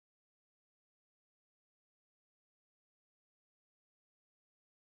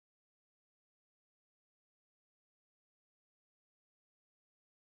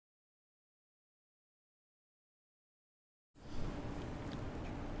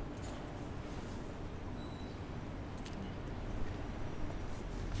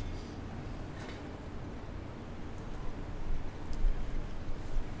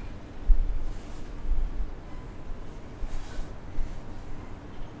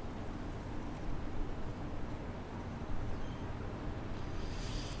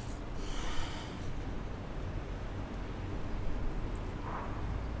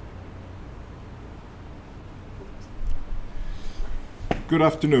Good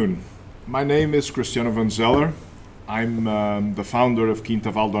afternoon. My name is Cristiano van Zeller. I'm the founder of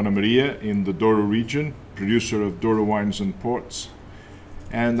Quinta Vale Maria in the Douro region, producer of Douro wines and ports.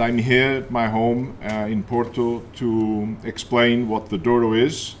 And I'm here at my home in Porto to explain what the Douro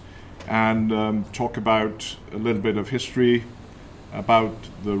is and talk about a little bit of history about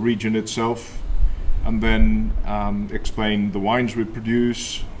the region itself, and then explain the wines we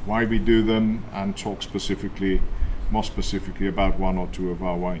produce, why we do them, and talk more specifically about one or two of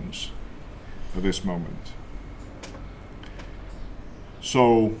our wines at this moment.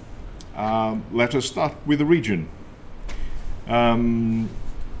 So let us start with the region. The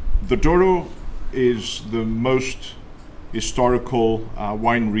Douro is the most historical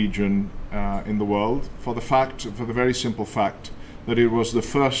wine region in the world for the very simple fact that it was the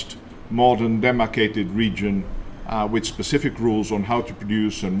first modern demarcated region with specific rules on how to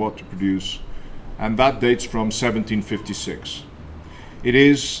produce and what to produce, and that dates from 1756. It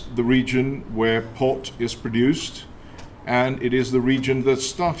is the region where port is produced, and it is the region that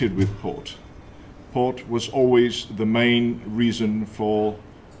started with port. Port was always the main reason for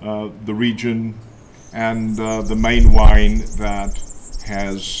the region and the main wine that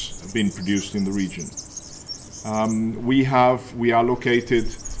has been produced in the region. We are located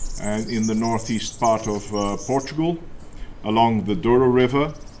in the northeast part of Portugal, along the Douro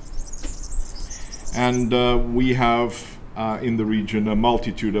River, and we have in the region a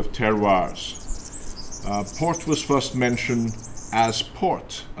multitude of terroirs. Port was first mentioned as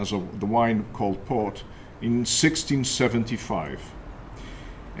port, the wine called port, in 1675.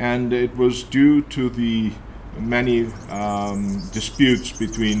 And it was due to the many disputes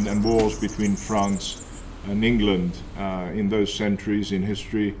and wars between France and England in those centuries in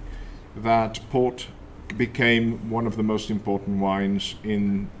history that port became one of the most important wines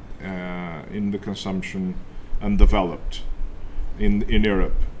in the consumption and developed in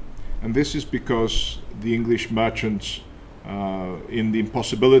Europe. And this is because the English merchants, in the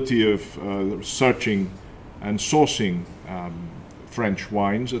impossibility of searching and sourcing French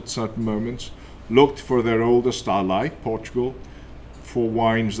wines at certain moments, looked for their oldest ally, Portugal, for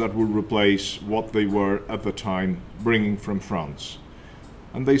wines that would replace what they were at the time bringing from France.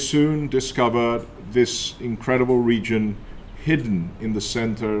 And they soon discovered this incredible region hidden in the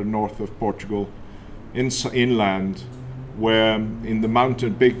center north of Portugal, inland, where in the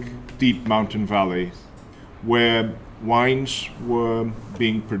big deep mountain valley, where wines were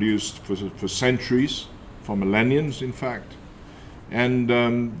being produced for centuries, for millenniums in fact, and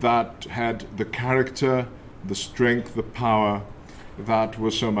that had the character, the strength, the power that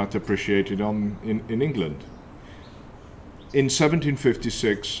was so much appreciated in England. In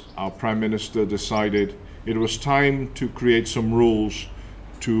 1756, our Prime Minister decided it was time to create some rules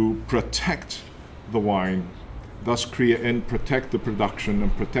to protect the wine, thus protect the production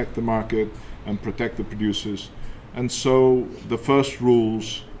and protect the market and protect the producers. And so the first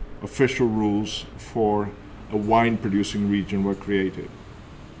rules, official rules for a wine producing region were created.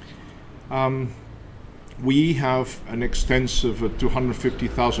 We have an extensive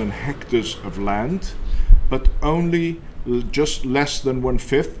 250,000 hectares of land, but only just less than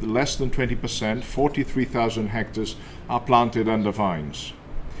 1/5, less than 20%, 43,000 hectares are planted under vines.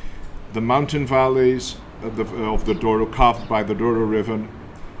 The mountain valleys of the Douro, carved by the Douro River,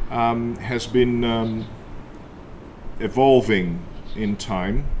 has been evolving in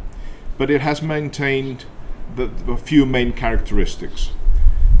time, but it has maintained a few main characteristics.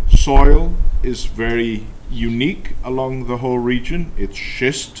 Soil is very unique along the whole region. It's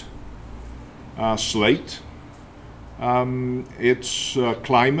schist, slate. Its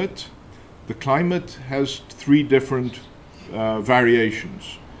climate. The climate has three different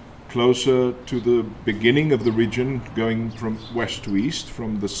variations. Closer to the beginning of the region, going from west to east,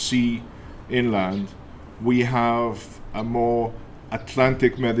 from the sea inland, we have a more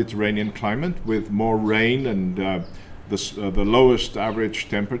Atlantic Mediterranean climate with more rain and the lowest average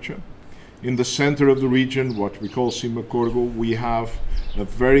temperature. In the center of the region, what we call Cima Corgo, we have a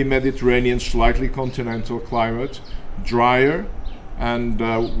very Mediterranean, slightly continental climate, drier and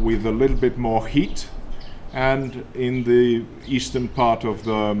with a little bit more heat. And in the eastern part of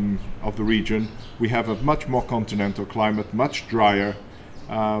the region, we have a much more continental climate, much drier,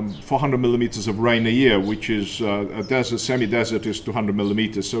 400 millimeters of rain a year, which is a desert, semi-desert is 200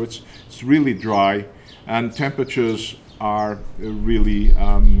 millimeters, so it's really dry, and temperatures are really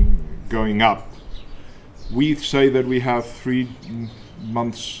going up. We say that we have 3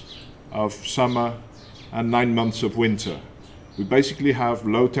 months of summer and 9 months of winter. We basically have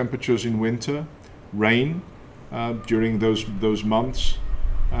low temperatures in winter, rain during those months,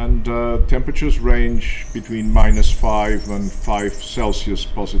 and temperatures range between -5 and 5 Celsius,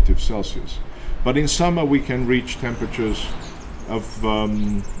 positive Celsius. But in summer we can reach temperatures of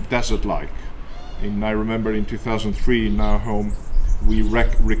desert-like. I remember in 2003 in our home we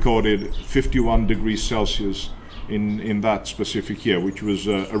recorded 51 degrees Celsius in that specific year, which was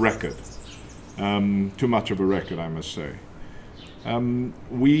a record. Too much of a record, I must say.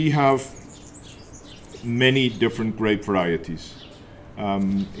 We have many different grape varieties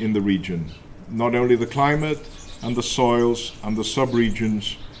in the region. Not only the climate and the soils and the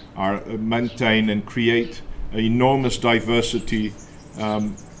subregions are maintain and create an enormous diversity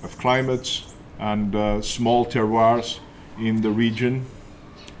of climates and small terroirs in the region.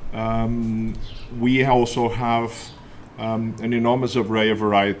 We also have an enormous array of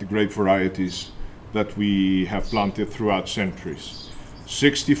grape varieties that we have planted throughout centuries.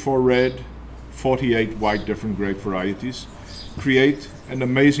 64 red, 48 white different grape varieties create an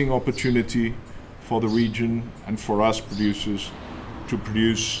amazing opportunity for the region and for us producers to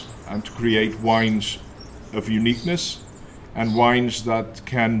produce and to create wines of uniqueness and wines that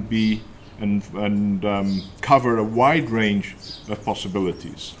can be and cover a wide range of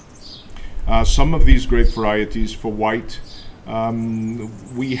possibilities. Some of these grape varieties for white,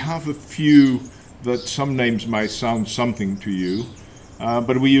 we have a few that some names might sound something to you,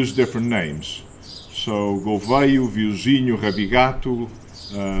 but we use different names. So Gouveio, Viosinho, Rabigato,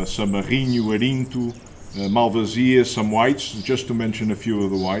 Samarinho, Arinto, Malvasia, some whites, just to mention a few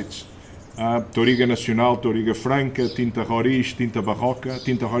of the whites. Touriga Nacional, Touriga Franca, Tinta Roriz, Tinta Barroca,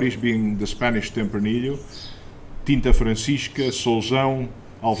 Tinta Roriz being the Spanish Tempranillo, Tinta Francisca, Solzão,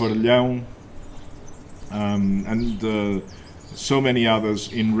 Alvarelhão, and so many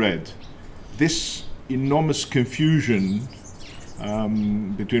others in red. This enormous confusion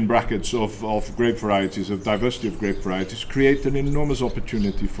between brackets of grape varieties, of diversity of grape varieties, create an enormous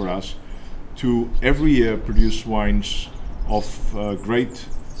opportunity for us to every year produce wines of great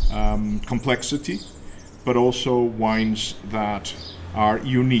complexity, but also wines that are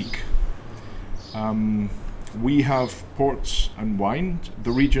unique. We have ports and wine.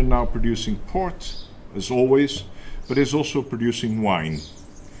 The region now producing port, as always, but is also producing wine.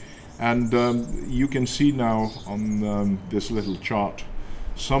 And you can see now on this little chart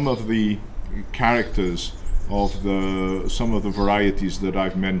some of the characters of some of the varieties that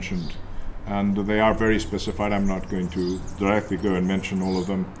I've mentioned. And they are very specified. I'm not going to directly go and mention all of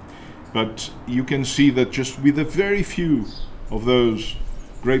them. But you can see that just with a very few of those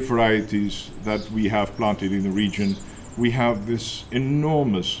grape varieties that we have planted in the region, we have this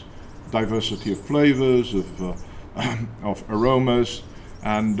enormous diversity of flavors, of aromas,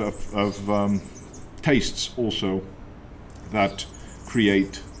 and of tastes also that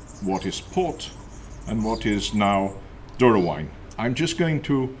create what is port and what is now Douro wine. I'm just going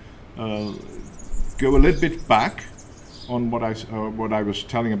to go a little bit back on what I was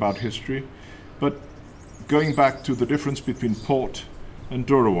telling about history, but going back to the difference between port and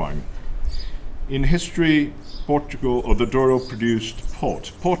Douro wine. In history, Portugal or the Douro produced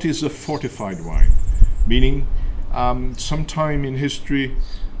port. Port is a fortified wine, meaning sometime in history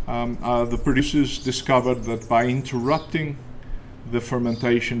the producers discovered that by interrupting the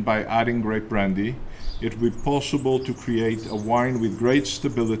fermentation by adding grape brandy, it would be possible to create a wine with great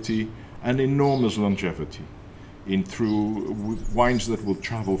stability and enormous longevity, through wines that will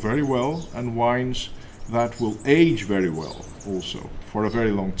travel very well and wines that will age very well also for a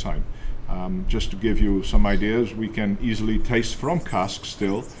very long time. Just to give you some ideas, we can easily taste from cask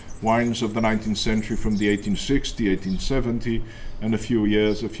still wines of the 19th century, from the 1860, 1870, and a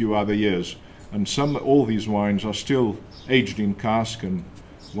few other years. And all these wines are still aged in cask and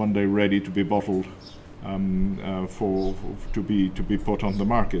one day ready to be bottled to be put on the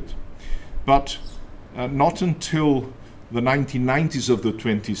market. But not until the 1990s of the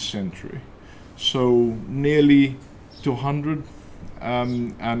 20th century, so nearly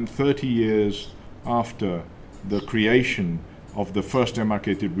 230 years after the creation of the first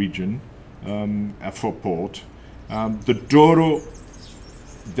demarcated region for port, the Douro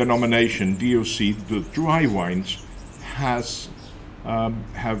denomination, DOC, the dry wines, have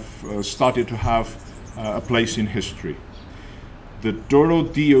started to have a place in history. The Douro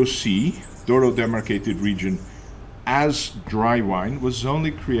DOC, Douro demarcated region, as dry wine was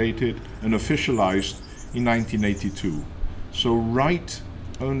only created and officialized in 1982. So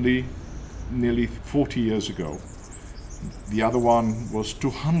only nearly 40 years ago. The other one was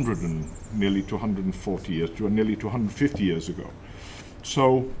nearly 240 years, nearly 250 years ago.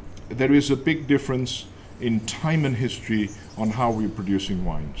 So there is a big difference in time and history on how we're producing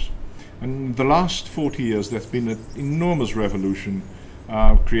wines. And the last 40 years, there's been an enormous revolution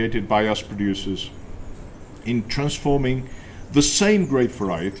created by us producers in transforming the same grape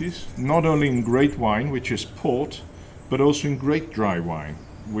varieties, not only in great wine, which is port, but also in great dry wine,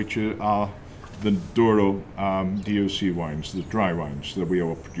 which are the Douro DOC wines, the dry wines that we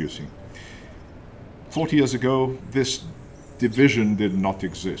are producing. 40 years ago, this division did not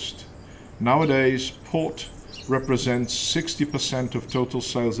exist. Nowadays, port represents 60% of total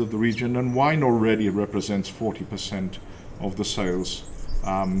sales of the region, and wine already represents 40% of the sales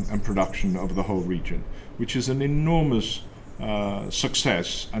and production of the whole region, which is an enormous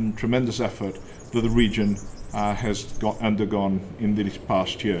success and tremendous effort that the region has undergone in these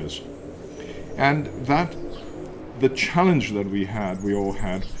past years. And that the challenge that we all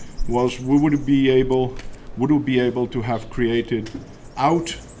had, was would we be able to have created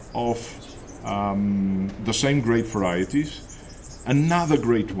out of the same grape varieties another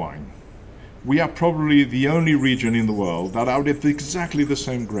great wine. We are probably the only region in the world that out of exactly the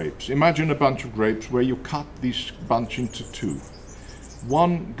same grapes. Imagine a bunch of grapes where you cut this bunch into two.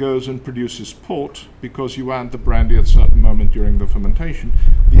 One goes and produces port because you add the brandy at a certain moment during the fermentation.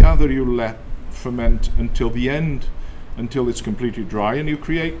 The other you let ferment until the end, until it's completely dry, and you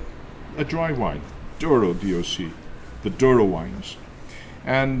create a dry wine, Douro DOC, the Douro wines.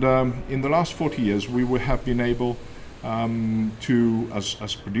 And in the last 40 years, we have been able to,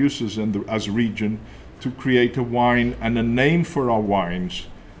 as producers and as a region, to create a wine and a name for our wines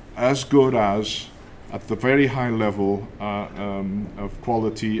as good as, at the very high level of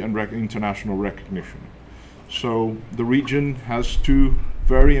quality and international recognition. So the region has two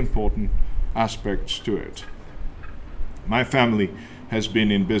very important aspects to it. My family has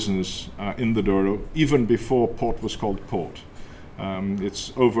been in business in the Douro even before port was called port.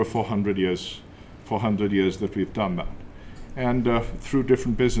 It's over 400 years that we've done that. And through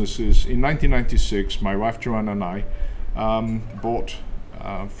different businesses, in 1996, my wife Joanna and I bought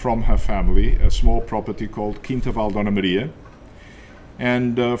from her family a small property called Quinta Vale Dona Maria.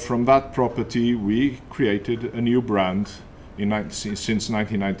 And from that property, we created a new brand since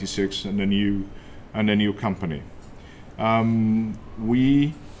 1996 and a new company.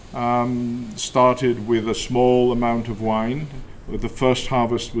 We started with a small amount of wine. The first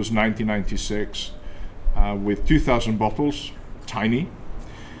harvest was 1996 with 2,000 bottles, tiny.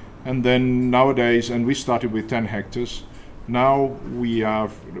 And then nowadays, and we started with 10 hectares. Now we are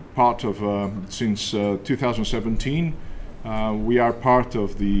part of, since 2017, we are part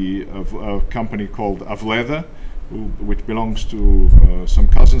of a company called Aveleda, which belongs to some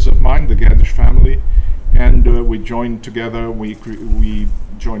cousins of mine, the Guedes family. And we joined together, we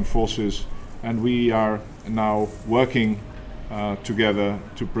joined forces, and we are now working together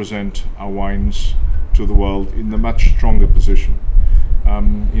to present our wines to the world in a much stronger position.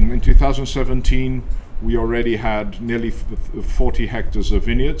 In 2017, we already had nearly 40 hectares of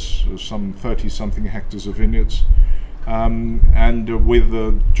vineyards, some 30-something hectares of vineyards. And with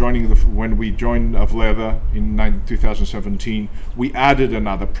when we joined Aveleda in 2017, we added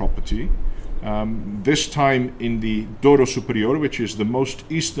another property. This time in the Douro Superior, which is the most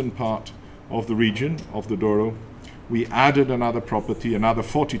eastern part of the region of the Douro, we added another property, another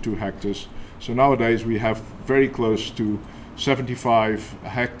 42 hectares. So nowadays we have very close to 75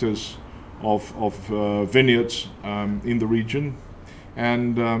 hectares of vineyards in the region,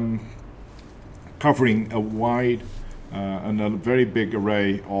 and covering a wide and a very big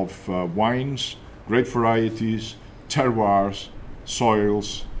array of wines, grape varieties, terroirs,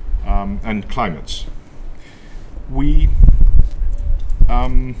 soils, and climates. We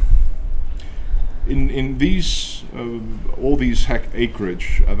in these all these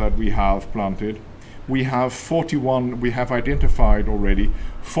acreage that we have planted, we have identified already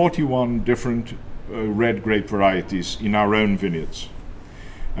 41 different red grape varieties in our own vineyards,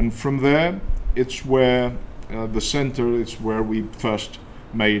 and from there it's where the center is where we first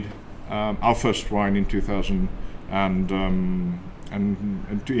made our first wine in 2000 and in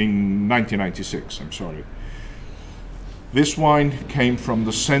 1996. I'm sorry. This wine came from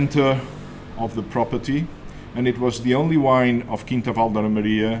the center of the property, and it was the only wine of Quinta Vale Dona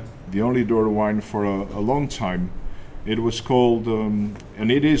Maria, the only Douro wine for a long time. It was called,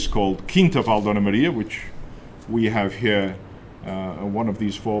 and it is called Quinta Vale Dona Maria, which we have here, one of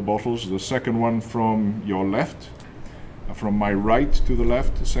these 4 bottles. The second one from your left, from my right to the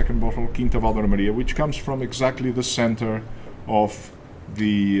left, the second bottle, Quinta Vale Dona Maria, which comes from exactly the center of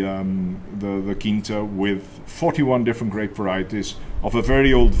the Quinta, with 41 different grape varieties of a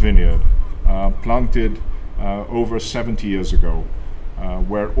very old vineyard, planted over 70 years ago,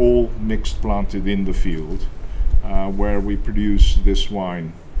 where all mixed planted in the field, where we produce this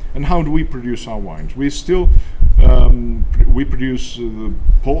wine. And how do we produce our wines? We still we produce the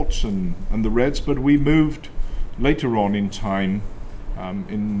ports and the reds, but we moved later on in time,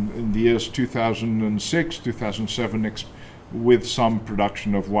 in the years 2006, 2007, with some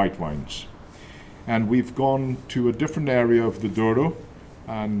production of white wines. And we've gone to a different area of the Douro,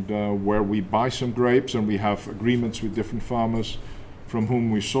 and where we buy some grapes, and we have agreements with different farmers from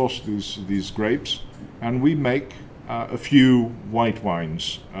whom we source these grapes, and we make a few white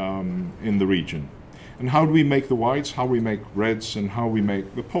wines in the region. And how do we make the whites, how we make reds, and how we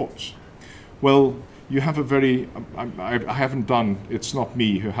make the ports? Well, you have a very, I haven't done, it's not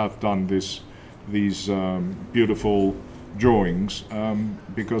me who have done these beautiful drawings,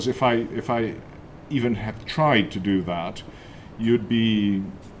 because if I even have tried to do that, you'd be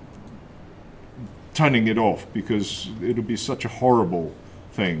turning it off, because it would be such a horrible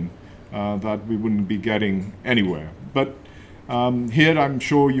thing that we wouldn't be getting anywhere. But here I'm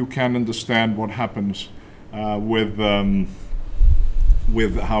sure you can understand what happens with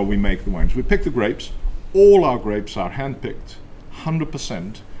how we make the wines. We pick the grapes. All our grapes are hand-picked,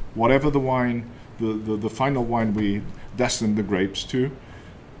 100%. Whatever the wine, the final wine we destine the grapes to,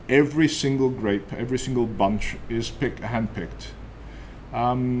 every single grape, every single bunch is hand-picked.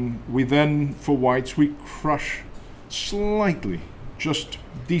 We then, for whites, we crush slightly, just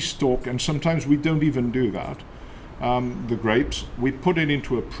destalk, and sometimes we don't even do that. The grapes, we put it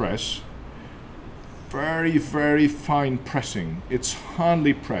into a press, very, very fine pressing. It's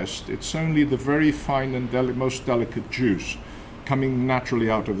hardly pressed. It's only the very fine and most delicate juice coming naturally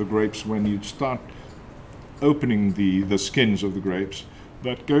out of the grapes when you start opening the skins of the grapes.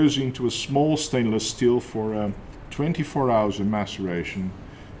 That goes into a small stainless steel for 24 hours of maceration,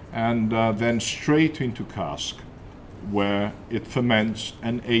 and then straight into cask, where it ferments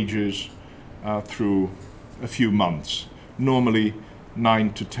and ages through a few months, normally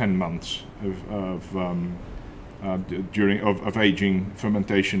 9 to 10 months of aging,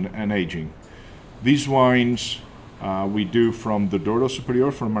 fermentation and aging. These wines we do from the Douro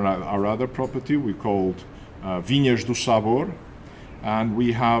Superior, from our other property we called Vinhas do Sabor, and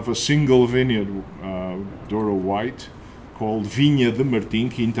we have a single vineyard, Douro White, called Vinha de Martim,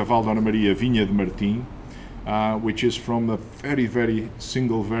 Quinta Vale Dona Maria Vinha de Martim, which is from a very, very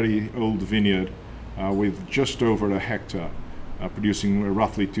old vineyard with just over a hectare, producing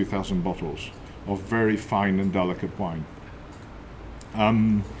roughly 2,000 bottles of very fine and delicate wine.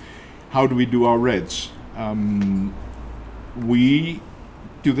 How do we do our reds? We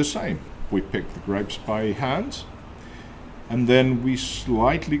do the same. We pick the grapes by hand, and then we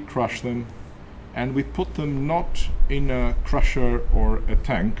slightly crush them, and we put them not in a crusher or a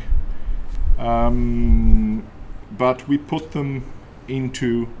tank, but we put them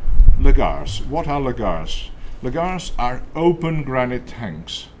into lagars. What are lagars? Lagars are open granite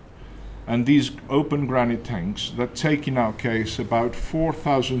tanks, and these open granite tanks that take, in our case, about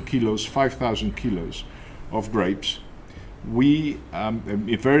 4,000 kilos, 5,000 kilos of grapes. We,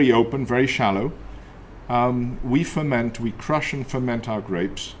 very open, very shallow, we ferment, we crush and ferment our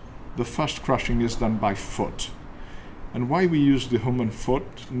grapes. The first crushing is done by foot. And why we use the human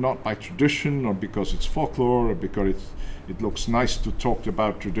foot? Not by tradition or because it's folklore or because it looks nice to talk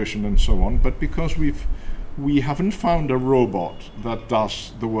about tradition and so on, but because we haven't found a robot that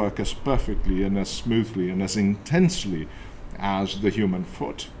does the work as perfectly and as smoothly and as intensely as the human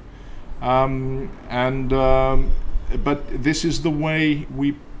foot. But this is the way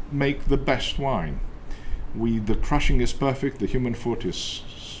we make the best wine. The crushing is perfect, the human foot is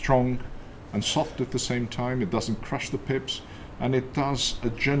strong and soft at the same time. It doesn't crush the pips, and it does a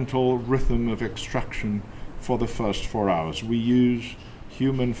gentle rhythm of extraction for the first 4 hours. We use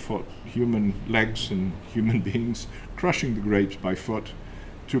human foot, human legs and human beings crushing the grapes by foot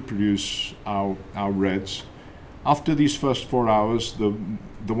to produce our reds. After these first 4 hours,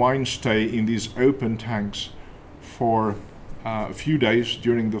 the wines stay in these open tanks for a few days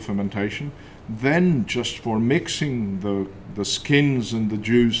during the fermentation. Then, just for mixing the skins and the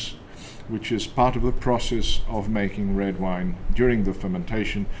juice, which is part of the process of making red wine during the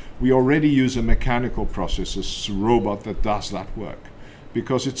fermentation, we already use a mechanical process, a robot that does that work,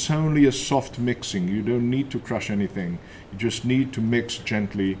 because it's only a soft mixing. You don't need to crush anything. You just need to mix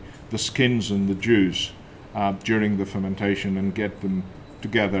gently the skins and the juice during the fermentation and get them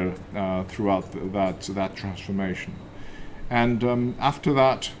together throughout that transformation. And after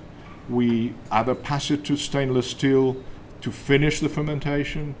that, we either pass it to stainless steel to finish the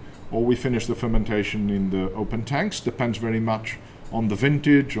fermentation, or we finish the fermentation in the open tanks. Depends very much on the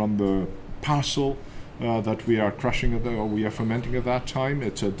vintage, on the parcel that we are crushing or we are fermenting at that time.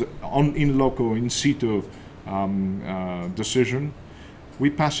 It's a in loco, in situ decision. We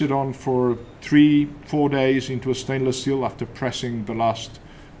pass it on for 3-4 days into a stainless steel after pressing the last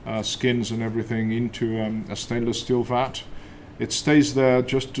skins and everything into a stainless steel vat. It stays there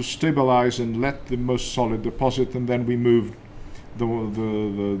just to stabilize and let the most solid deposit, and then we move the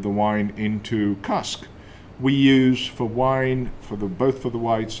wine into cask. We use for wine, both for the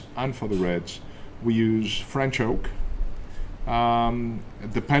whites and for the reds, we use French oak.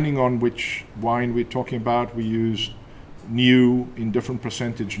 Depending on which wine we're talking about, we use new in different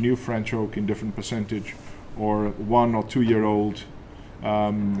percentage, new French oak in different percentage, or 1 or 2 year old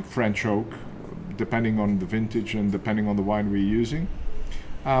French oak, depending on the vintage and depending on the wine we're using.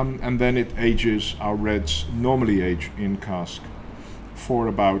 And then it ages, our reds normally age in cask for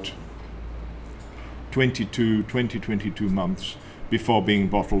about 20-22 months before being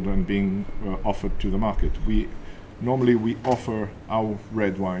bottled and being offered to the market. Normally we offer our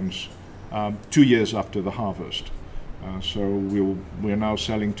red wines 2 years after the harvest. So we're now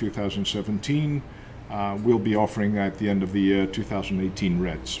selling 2017. We'll be offering at the end of the year 2018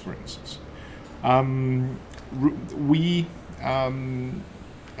 reds, for instance. How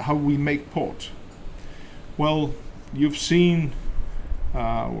we make port. Well, you've seen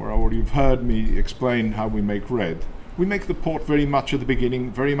or you've heard me explain how we make red. We make the port very much at the beginning,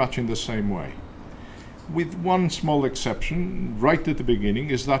 very much in the same way. With one small exception, right at the beginning,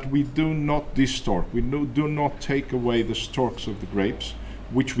 is that we do not destork. We do not take away the stalks of the grapes,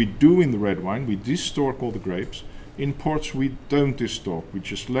 which we do in the red wine. We destork all the grapes. In ports, we don't destork. We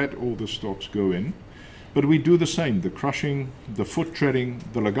just let all the stalks go in. But we do the same, the crushing, the foot treading,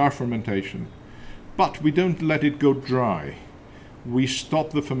 the lagar fermentation. But we don't let it go dry. We stop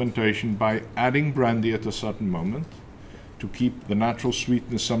the fermentation by adding brandy at a certain moment to keep the natural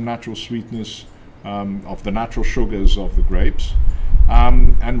sweetness, some natural sweetness of the natural sugars of the grapes.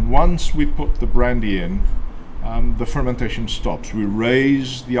 And once we put the brandy in, the fermentation stops. We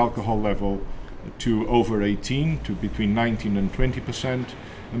raise the alcohol level to over 18, to between 19 and 20%,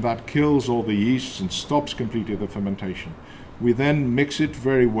 and that kills all the yeasts and stops completely the fermentation. We then mix it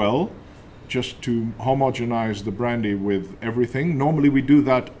very well, just to homogenize the brandy with everything. Normally we do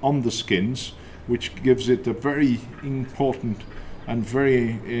that on the skins, which gives it a very important and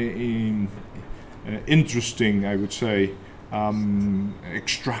very interesting, I would say,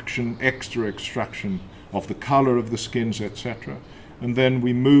 extra extraction of the color of the skins, etc. And then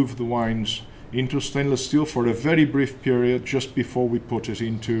we move the wines into stainless steel for a very brief period just before we put it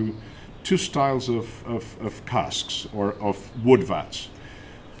into 2 styles of casks or of wood vats.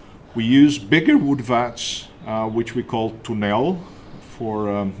 We use bigger wood vats, which we call tunnel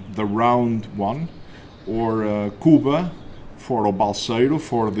for the round one, or cuba for o balseiro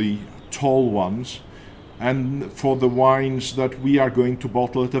for the tall ones, and for the wines that we are going to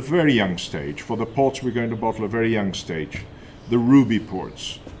bottle at a very young stage. For the ports we're going to bottle at a very young stage. The ruby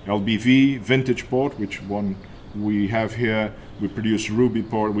ports, LBV, vintage port, which one we have here. We produce ruby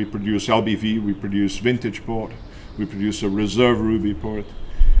port, we produce LBV, we produce vintage port, we produce a reserve ruby port.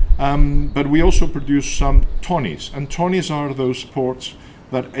 But we also produce some tawnies, and tawnies are those ports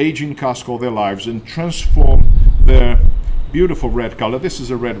that age in cask all their lives and transform their beautiful red color. This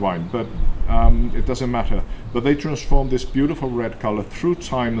is a red wine, but it doesn't matter. But they transform this beautiful red color through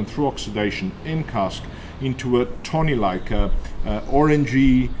time and through oxidation in cask into a tawny-like,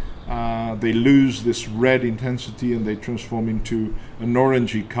 orangey. They lose this red intensity and they transform into an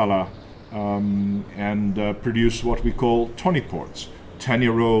orangey color and produce what we call tawny ports.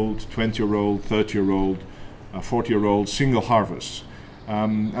 10-year-old, 20-year-old, 30-year-old, 40-year-old single harvests.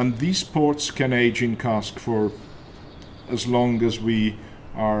 And these ports can age in cask for as long as we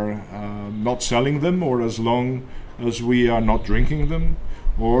are not selling them, or as long as we are not drinking them,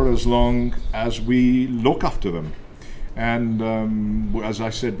 or as long as we look after them. And as I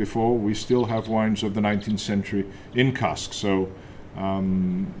said before, we still have wines of the 19th century in cask. So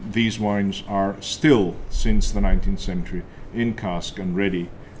these wines are still, since the 19th century, in cask and ready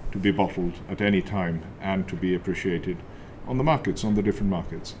to be bottled at any time and to be appreciated on the markets, on the different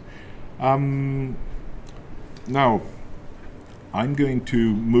markets. Now, I'm going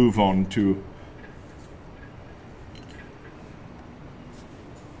to move on to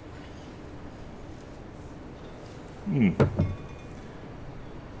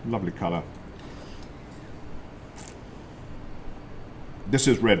lovely color. This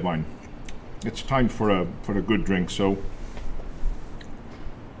is red wine. It's time for a good drink, so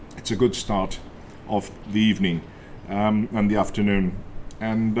it's a good start of the evening and the afternoon.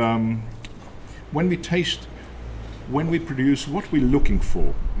 And when we taste, when we produce, what we're looking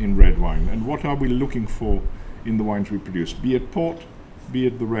for in red wine, and what are we looking for in the wines we produce, be it port, be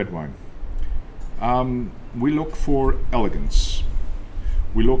it the red wine. We look for elegance.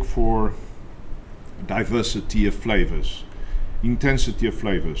 We look for diversity of flavors, intensity of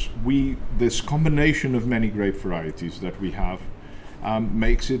flavors. This combination of many grape varieties that we have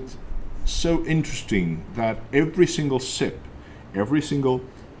makes it so interesting that every single sip, every single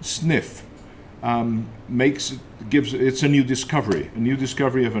sniff it's a new discovery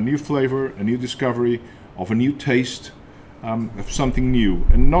of a new flavor, a new discovery of a new taste, of something new.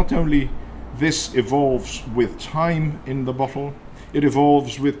 And not only this evolves with time in the bottle, it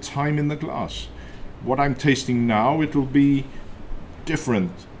evolves with time in the glass. What I'm tasting now, it will be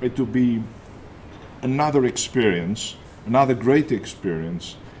different. It will be another experience, another great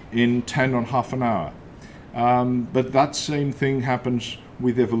experience in 10 or half an hour. But that same thing happens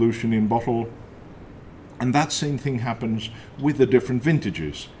with evolution in bottle, and that same thing happens with the different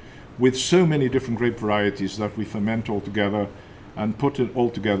vintages. With so many different grape varieties that we ferment all together and put it all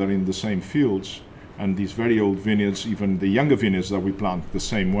together in the same fields, and these very old vineyards, even the younger vineyards that we plant the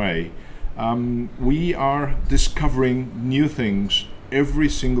same way, we are discovering new things every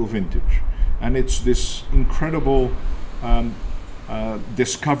single vintage. And it's this incredible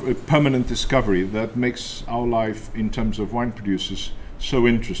permanent discovery that makes our life in terms of wine producers so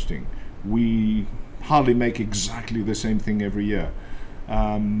interesting. We hardly make exactly the same thing every year.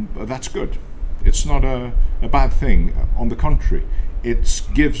 But that's good. It's not a bad thing. On the contrary, it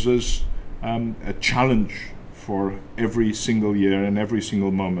gives us a challenge for every single year and every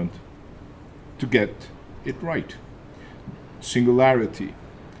single moment to get it right. Singularity.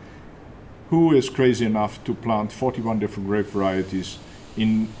 Who is crazy enough to plant 41 different grape varieties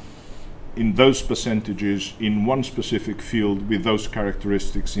in those percentages in one specific field with those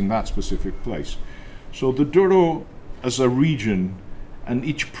characteristics in that specific place? So the Douro as a region, and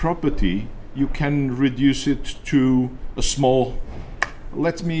each property, you can reduce it to a small,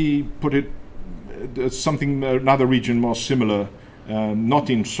 let me put it another region more similar, not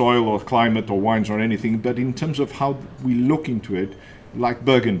in soil or climate or wines or anything, but in terms of how we look into it, like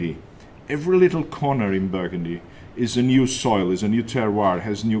Burgundy. Every little corner in Burgundy is a new soil, is a new terroir,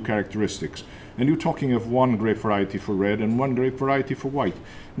 has new characteristics. And you're talking of one grape variety for red and one grape variety for white.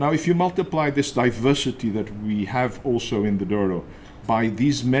 Now, if you multiply this diversity that we have also in the Douro by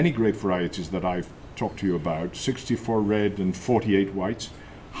these many grape varieties that I've talked to you about, 64 red and 48 whites,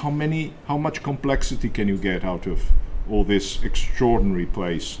 how much complexity can you get out of all this extraordinary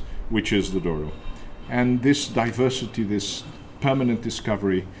place, which is the Douro? And this diversity, this permanent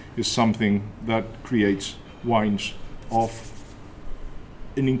discovery, is something that creates wines of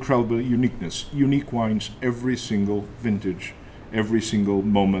an incredible uniqueness. Unique wines every single vintage, every single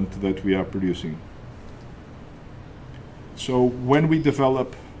moment that we are producing. So when we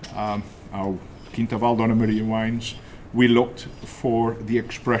develop our Quinta Vale Dona Maria wines, we looked for the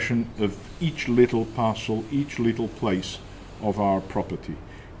expression of each little parcel, each little place of our property.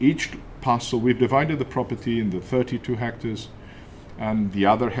 Each parcel, we've divided the property in the 32 hectares and the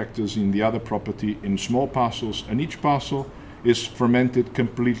other hectares in the other property in small parcels, and each parcel is fermented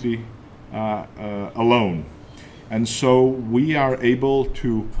completely alone. And so we are able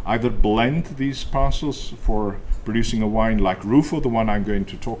to either blend these parcels for producing a wine like Rufo, the one I'm going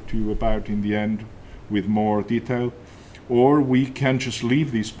to talk to you about in the end with more detail, or we can just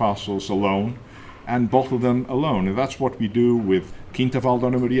leave these parcels alone and bottle them alone. And that's what we do with Quinta Vale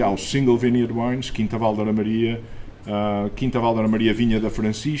Dona Maria, our single vineyard wines, Quinta Vale Dona Maria, Quinta Vale Dona Maria Vinha da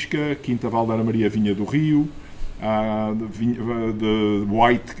Francisca, Quinta Vale Dona Maria Vinha do Rio, the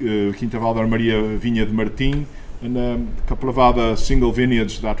white Quinta Vale Dona Maria Vinha de Martim, and a couple of other single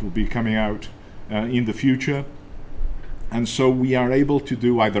vineyards that will be coming out in the future. And so we are able to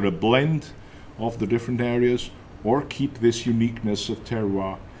do either a blend of the different areas or keep this uniqueness of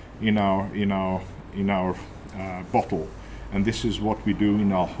terroir in our bottle. And this is what we do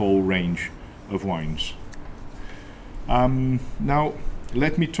in our whole range of wines. Now,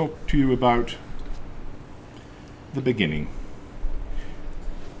 let me talk to you about the beginning.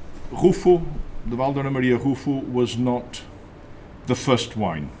 Rufo, the Vale Dona Maria Rufo, was not the first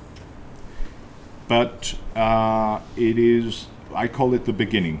wine, but it is, I call it the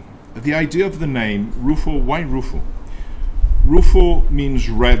beginning. The idea of the name Rufo, why Rufo? Rufo means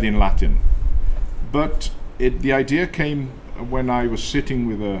red in Latin, but the idea came when I was sitting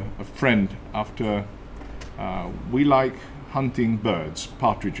with a friend after we like hunting birds,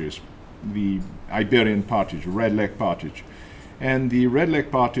 partridges, the Iberian partridge, red-leg partridge. And the red-leg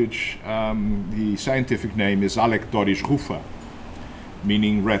partridge, the scientific name is Alectoris rufa,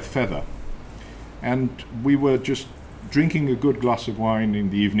 meaning red feather. And we were just drinking a good glass of wine in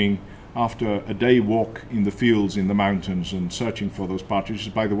the evening after a day walk in the fields, in the mountains, and searching for those partridges.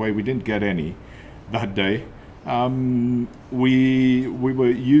 By the way, we didn't get any that day, we were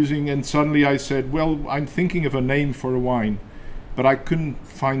using, and suddenly I said, well, I'm thinking of a name for a wine, but I couldn't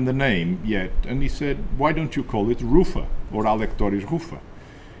find the name yet. And he said, why don't you call it Rufa, or Alectoris Rufa?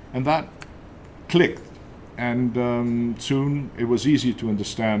 And that clicked. And soon it was easy to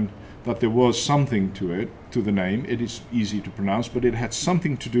understand that there was something to it, to the name. It is easy to pronounce, but it had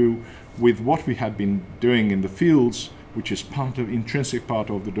something to do with what we had been doing in the fields, which is intrinsic part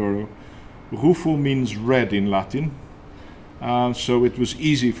of the Douro. Rufo means red in Latin, so it was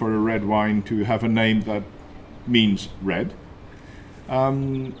easy for a red wine to have a name that means red.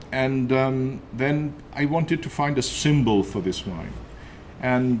 Then I wanted to find a symbol for this wine,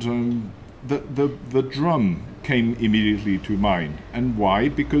 and the drum came immediately to mind. And why?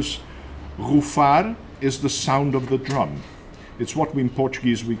 Because rufar is the sound of the drum. It's what in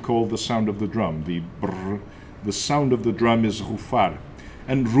Portuguese we call the sound of the drum. The brr, the sound of the drum is rufar.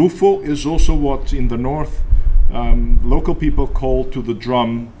 And rufo is also what in the north local people call to the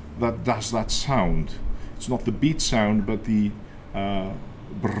drum that does that sound. It's not the beat sound, but the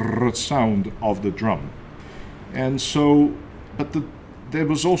brr sound of the drum. And so, but there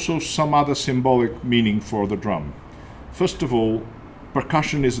was also some other symbolic meaning for the drum. First of all,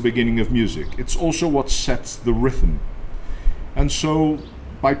 percussion is the beginning of music. It's also what sets the rhythm. And so,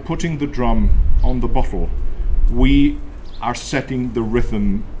 by putting the drum on the bottle, we are setting the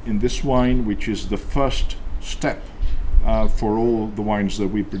rhythm in this wine, which is the first step for all the wines that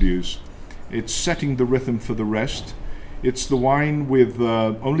we produce. It's setting the rhythm for the rest. It's the wine with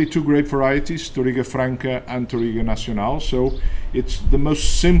only 2 grape varieties, Touriga Franca and Touriga Nacional. So it's the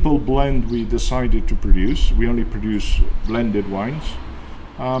most simple blend we decided to produce. We only produce blended wines.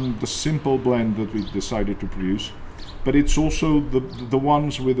 The simple blend that we decided to produce. But it's also the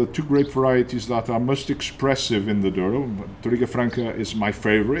ones with the 2 grape varieties that are most expressive in the Douro. Touriga Franca is my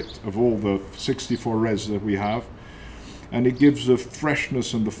favorite of all the 64 reds that we have. And it gives the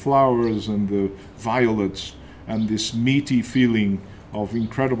freshness and the flowers and the violets and this meaty feeling of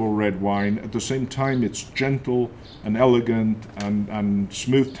incredible red wine. At the same time, it's gentle and elegant and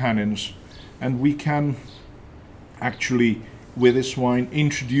smooth tannins. And we can actually, with this wine,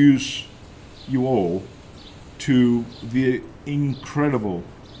 introduce you all to the incredible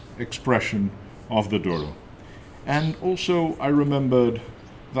expression of the Douro. And also I remembered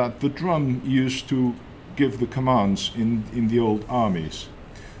that the drum used to give the commands in the old armies.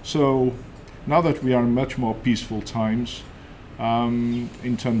 So now that we are in much more peaceful times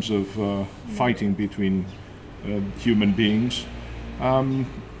in terms of fighting between human beings, the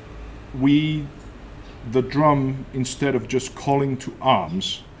drum, instead of just calling to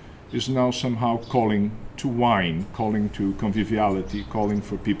arms, is now somehow calling to wine, calling to conviviality, calling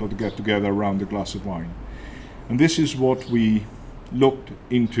for people to get together around a glass of wine. And this is what we looked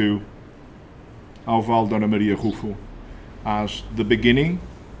into our Vale Dona Maria Rufo as the beginning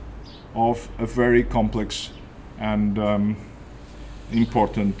of a very complex and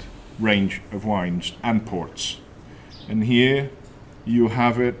important range of wines and ports. And here you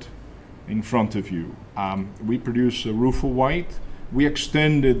have it in front of you. We produce a Rufo White. We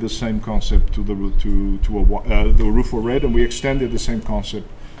extended the same concept to the Rufo Red, and we extended the same concept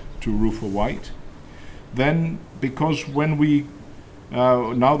to Rufo White. Then, because when we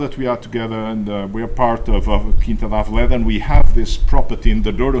now that we are together and we are part of Quinta da Aveleda, and we have this property in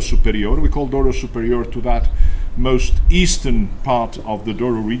the Douro Superior, we call Douro Superior to that most eastern part of the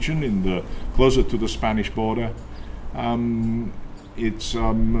Douro region, closer to the Spanish border. It's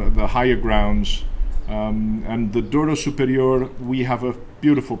the higher grounds. And the Douro Superior, we have a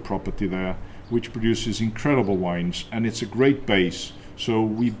beautiful property there which produces incredible wines, and it's a great base. So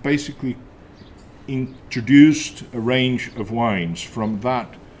we basically introduced a range of wines from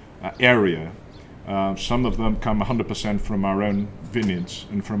that area. Some of them come 100% from our own vineyards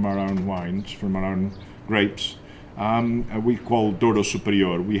and from our own wines, from our own grapes. We call Douro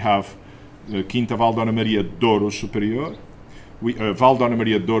Superior. We have Quinta Vale Dona Maria Douro Superior. Vale Dona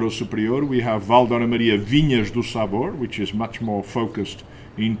Maria Douro Superior. We have Vale Dona Maria Vinhas do Sabor, which is much more focused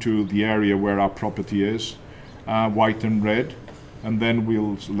into the area where our property is, white and red. And then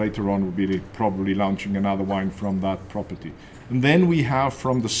later on we'll be probably launching another wine from that property. And then we have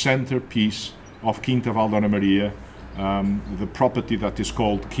from the centerpiece of Quinta Vale Dona Maria, the property that is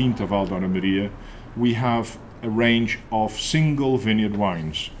called Quinta Vale Dona Maria, we have a range of single vineyard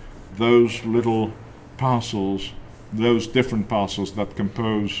wines. Those little parcels, those different parcels that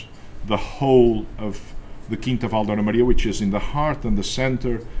compose the whole of the Quinta Vale Dona Maria, which is in the heart and the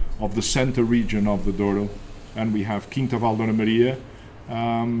center of the center region of the Douro. And we have Quinta Vale Dona Maria,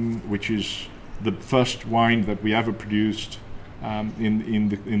 which is the first wine that we ever produced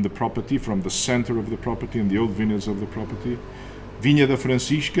in the property, from the center of the property, in the old vineyards of the property. Vinha da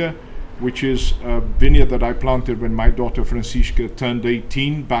Francisca, which is a vineyard that I planted when my daughter Francisca turned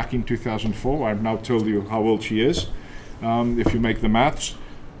 18 back in 2004. I've now told you how old she is, if you make the maths.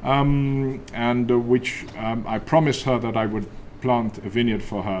 Which I promised her that I would plant a vineyard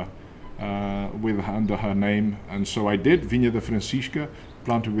for her under her name, and so I did. Vinha da Francisca,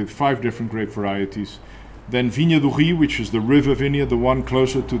 planted with 5 different grape varieties. Then Vinha do Rio, which is the river vineyard, the one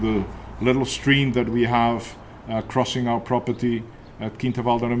closer to the little stream that we have crossing our property at Quinta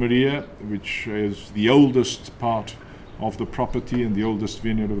Val da Maria, which is the oldest part of the property and the oldest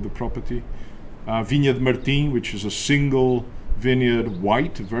vineyard of the property. Vinha de Martim, which is a single vineyard,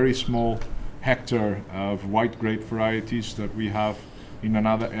 white, very small hectare of white grape varieties that we have in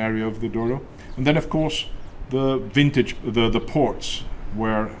another area of the Douro. And then, of course, the vintage, the ports,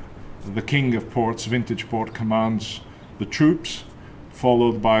 where the king of ports, vintage port, commands the troops,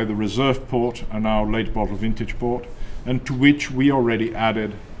 followed by the reserve port and our late bottle vintage port, and to which we already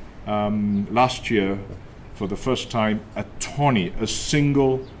added last year, for the first time, a tawny, a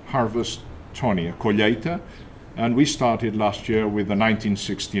single harvest tawny, a colheita, and we started last year with the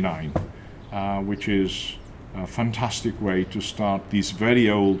 1969, which is a fantastic way to start these very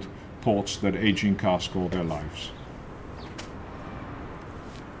old ports that age in cask all their lives.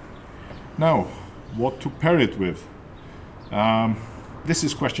 Now, what to pair it with? This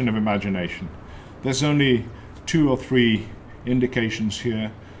is a question of imagination. There's only 2 or 3 indications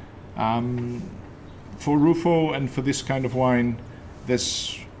here. For Rufo and for this kind of wine,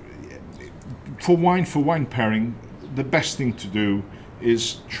 there's for wine pairing, the best thing to do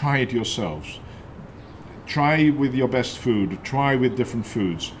is try it yourselves. Try with your best food, try with different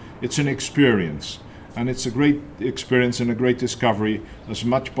foods. It's an experience, and it's a great experience and a great discovery, as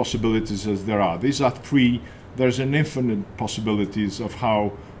much possibilities as there are. These are 3, there's an infinite possibilities of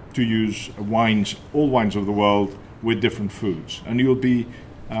how to use wines, all wines of the world, with different foods. And you'll be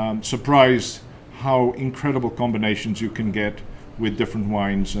surprised how incredible combinations you can get with different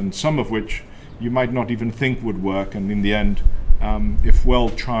wines, and some of which you might not even think would work, and in the end, if well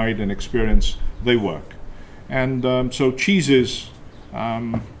tried and experienced, they work. And so cheeses,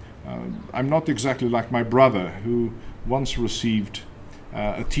 I'm not exactly like my brother, who once received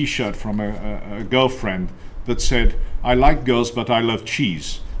a t-shirt from a girlfriend that said, "I like girls, but I love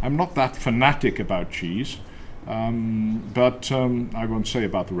cheese." I'm not that fanatic about cheese, but I won't say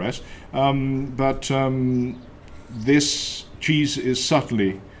about the rest. This cheese is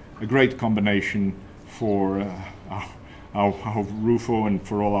certainly a great combination for our Rufo and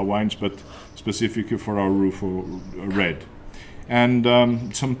for all our wines, but specifically for our Rufo red. And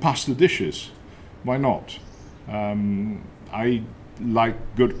some pasta dishes, why not? I like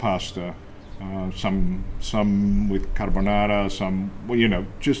good pasta, some with carbonara, some, well, you know,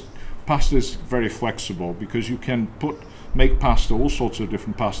 just pasta is very flexible because you can make pasta, all sorts of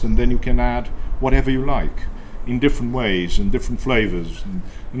different pasta, and then you can add whatever you like in different ways and different flavors,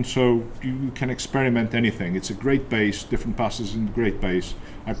 and so you can experiment anything. It's a great base. Different pastas in a great base.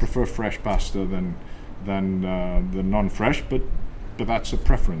 I prefer fresh pasta than the non-fresh, but that's a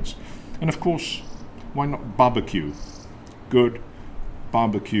preference. And of course, why not barbecue? Good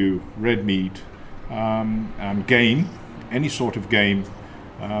barbecue, red meat, and game, any sort of game.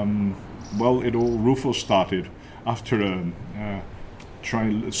 Well, it all Rufo started after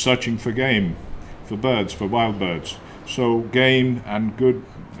searching for game, for birds, for wild birds. So game and good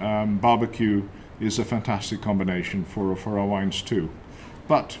barbecue is a fantastic combination for our wines too.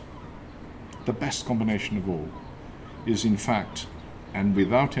 But the best combination of all is, in fact, and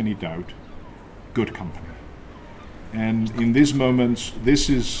without any doubt, good company. And in these moments, this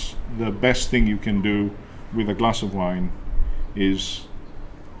is the best thing you can do with a glass of wine, is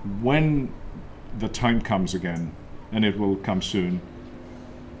when the time comes again, and it will come soon,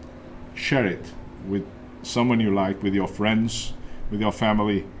 share it with someone you like, with your friends, with your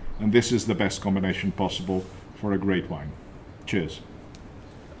family, and this is the best combination possible for a great wine. Cheers.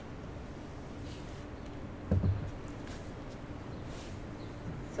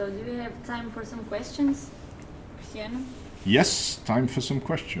 So do we have time for some questions, Cristiano? Yes, time for some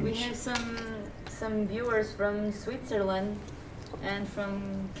questions. We have some viewers from Switzerland and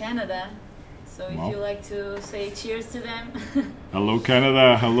from Canada. So if you like to say cheers to them. Hello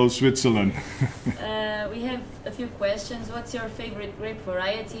Canada, hello Switzerland. We have a few questions. What's your favorite grape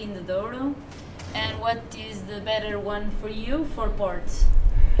variety in the Douro? And what is the better one for you for ports?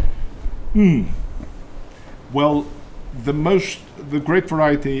 Well, the grape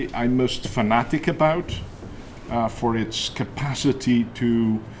variety I'm most fanatic about for its capacity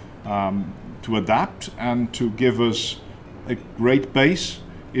to adapt and to give us a great base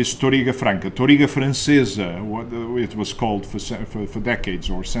is Touriga Franca, Touriga Francesa, what it was called for decades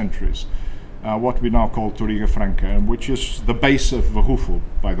or centuries. What we now call Touriga Franca, which is the base of Verrufel,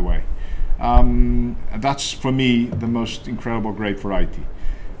 by the way. That's for me the most incredible grape variety.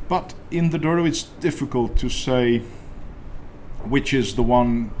 But in the Douro it's difficult to say which is the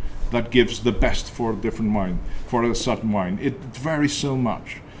one that gives the best for a different wine, for a certain wine. It varies so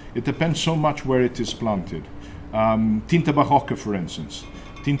much. It depends so much where it is planted. Tinta Barroca, for instance.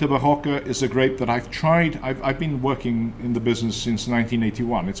 Tinta Barroca is a grape that I've tried. I've been working in the business since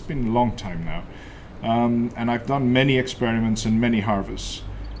 1981. It's been a long time now. And I've done many experiments and many harvests.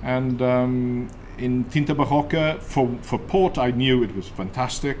 And in Tinta Barroca, for port, I knew it was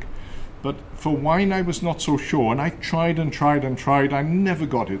fantastic. But for wine, I was not so sure. And I tried and tried and tried. I never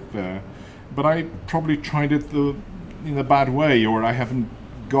got it there. But I probably tried it in a bad way, or I haven't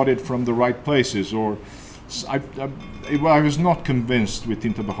got it from the right places, or I was not convinced with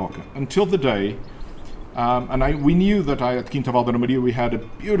Tinta Barroca until the day, we knew that at Quinta Val de Maria we had a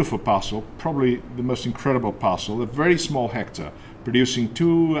beautiful parcel, probably the most incredible parcel, a very small hectare, producing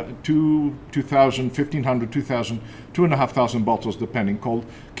 2,000, 1,500, 2,000, 2,500 bottles depending, called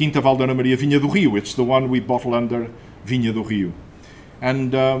Quinta Val de Maria Vinha do Rio. It's the one we bottle under Vinha do Rio.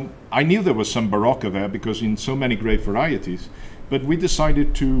 And I knew there was some Barroca there because in so many grape varieties, but we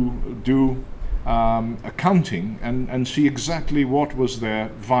decided to do accounting and see exactly what was there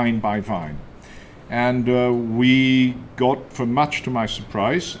vine by vine. And we got, for much to my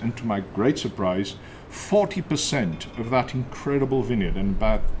surprise and to my great surprise, 40% of that incredible vineyard and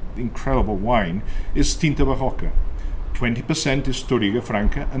that incredible wine is Tinta Barroca. 20% is Touriga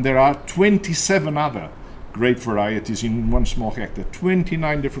Franca, and there are 27 other grape varieties in one small hectare,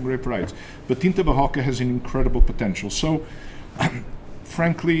 29 different grape varieties. But Tinta Barroca has an incredible potential. So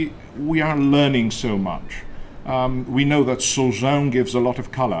frankly, we are learning so much. We know that Sauzão gives a lot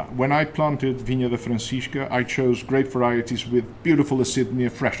of color. When I planted Vinha da Francisca, I chose grape varieties with beautiful acidity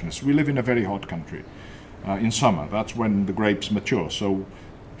and freshness. We live in a very hot country. In summer, that's when the grapes mature. So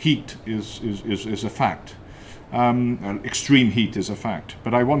heat is a fact. Extreme heat is a fact.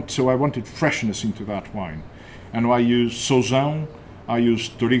 But I wanted freshness into that wine. And I used Sauzão, I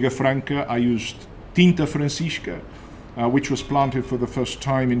used Touriga Franca, I used Tinta Francisca, which was planted for the first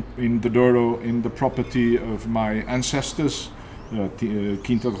time in the Douro in the property of my ancestors,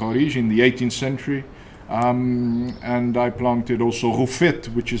 Quinta de Roriz, in the 18th century. And I planted also Rufete,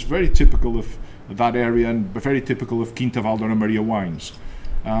 which is very typical of that area and very typical of Quinta Val de Maria wines.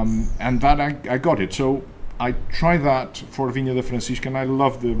 And that I got it. So I tried that for Vinha da Francisca, and I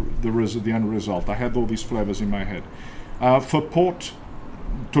loved the end result. I had all these flavors in my head. For port,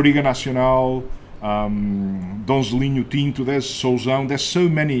 Touriga Nacional, Donzelinho Tinto, there's Sauzão, there's so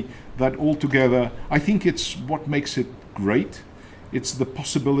many that all together, I think it's what makes it great. It's the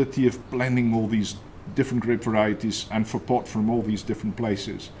possibility of blending all these different grape varieties and for port from all these different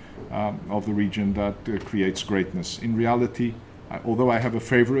places of the region that creates greatness. In reality, although I have a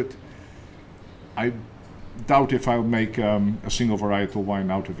favorite, I doubt if I'll make a single varietal wine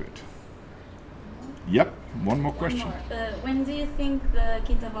out of it. Yep, one more question. When do you think the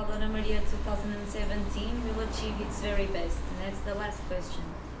Quinta Val de Maria 2017 will achieve its very best? And that's the last question.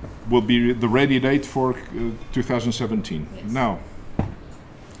 Will be the ready date for 2017. Yes. Now,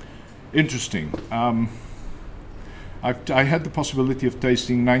 interesting. I had the possibility of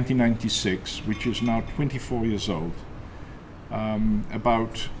tasting 1996, which is now 24 years old,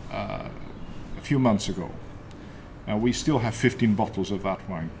 about a few months ago. We still have 15 bottles of that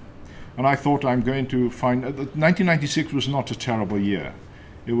wine. And I thought I'm going to find... 1996 was not a terrible year.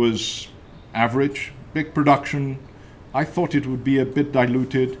 It was average, big production. I thought it would be a bit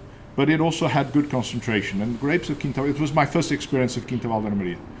diluted, but it also had good concentration. And grapes of Quinta... It was my first experience of Quinta Val de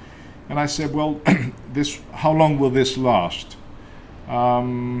Maria. And I said, well, how long will this last?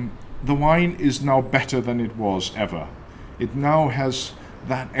 The wine is now better than it was ever. It now has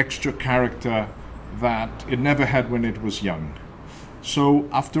that extra character that it never had when it was young. So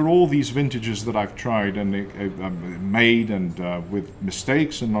after all these vintages that I've tried and made, and with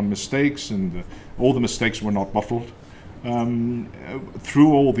mistakes and non-mistakes, and all the mistakes were not bottled,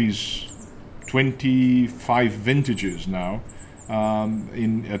 through all these 25 vintages now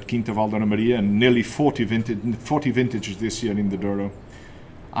at Quinta Val de Maria, and nearly 40 vintages this year in the Douro,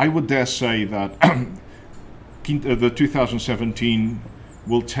 I would dare say that the 2017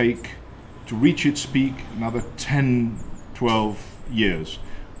 will take, to reach its peak, another 10, 12 years.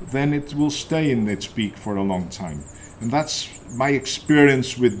 Then it will stay in its peak for a long time. And that's my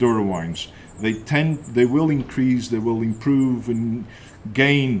experience with Douro wines. They will increase, they will improve and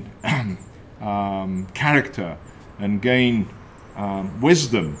gain character and gain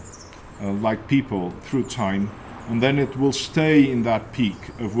wisdom like people through time, and then it will stay in that peak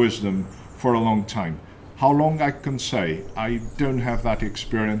of wisdom for a long time. How long, I can say, I don't have that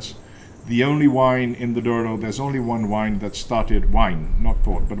experience. The only wine in the Douro, there's only one wine that started, wine, not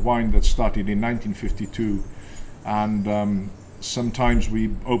port, but wine that started in 1952, and sometimes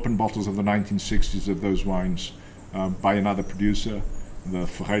we open bottles of the 1960s of those wines by another producer, the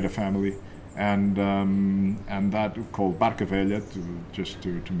Ferreira family, and that called Aveleda,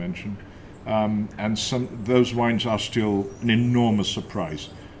 to mention, and those wines are still an enormous surprise.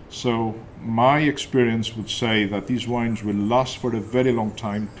 So my experience would say that these wines will last for a very long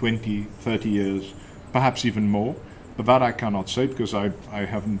time, 20, 30 years, perhaps even more. But that I cannot say because I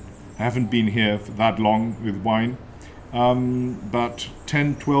haven't been here for that long with wine. But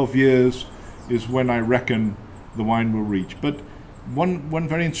 10, 12 years is when I reckon the wine will reach. But one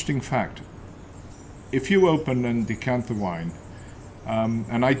very interesting fact, if you open and decant the wine,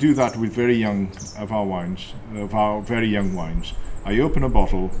 and I do that with very young of our wines, of our very young wines, I open a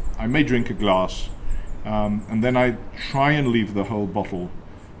bottle, I may drink a glass, and then I try and leave the whole bottle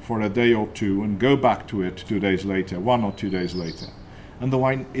for a day or two and go back to it 2 days later, 1 or 2 days later. And the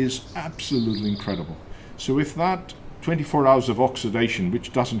wine is absolutely incredible. So if that 24 hours of oxidation,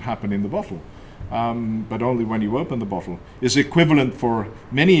 which doesn't happen in the bottle, but only when you open the bottle, is equivalent for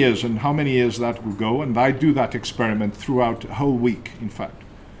many years, and how many years that will go, and I do that experiment throughout a whole week, in fact,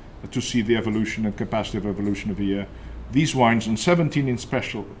 to see the evolution and capacity of evolution of a year. These wines, and 17 in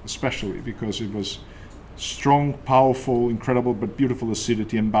especially because it was strong, powerful, incredible, but beautiful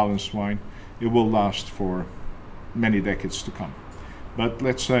acidity and balanced wine, it will last for many decades to come. But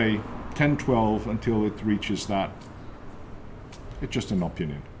let's say 10, 12 until it reaches that. It's just an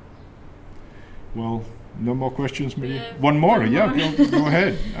opinion. Well, no more questions, Maria? One more, yeah, go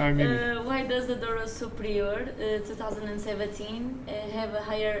ahead. I mean, why does the Douro Superior 2017 have a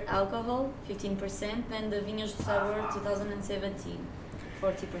higher alcohol, 15%, than the Vinhos do Sabor 2017,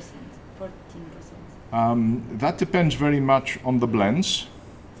 40%, 14%? That depends very much on the blends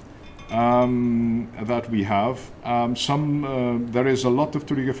that we have. There is a lot of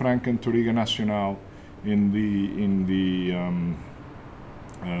Touriga Franca and Touriga Nacional in the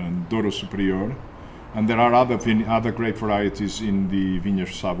Douro Superior, and there are other grape varieties in the Vinhos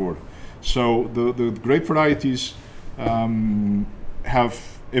do Sabor. So the grape varieties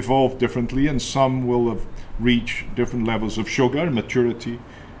have evolved differently, and some will have reached different levels of sugar, maturity,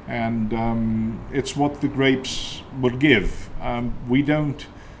 and it's what the grapes will give. We don't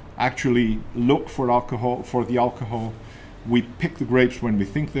actually look for the alcohol. We pick the grapes when we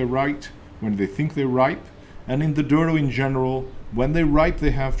think they're right, when they think they're ripe, and in the Douro in general, when they're ripe,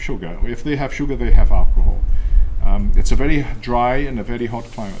 they have sugar. If they have sugar, they have alcohol. It's a very dry and a very hot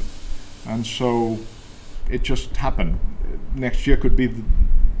climate, and so it just happened. Next year could be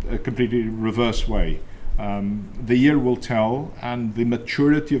a completely reverse way. The year will tell, and the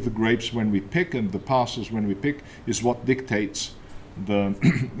maturity of the grapes when we pick and the parcels when we pick is what dictates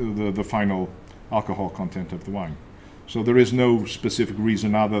the final alcohol content of the wine. So there is no specific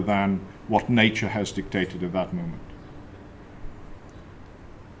reason other than what nature has dictated at that moment.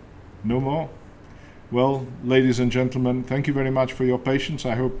 No more? Well, ladies and gentlemen, thank you very much for your patience.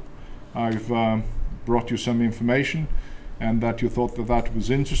 I hope I've brought you some information and that you thought that was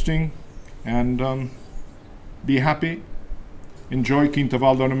interesting. And be happy, enjoy Quinta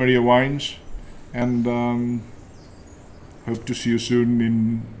Vale Dona Maria wines, and hope to see you soon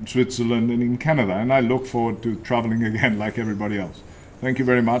in Switzerland and in Canada. And I look forward to traveling again like everybody else. Thank you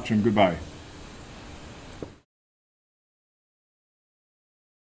very much and goodbye.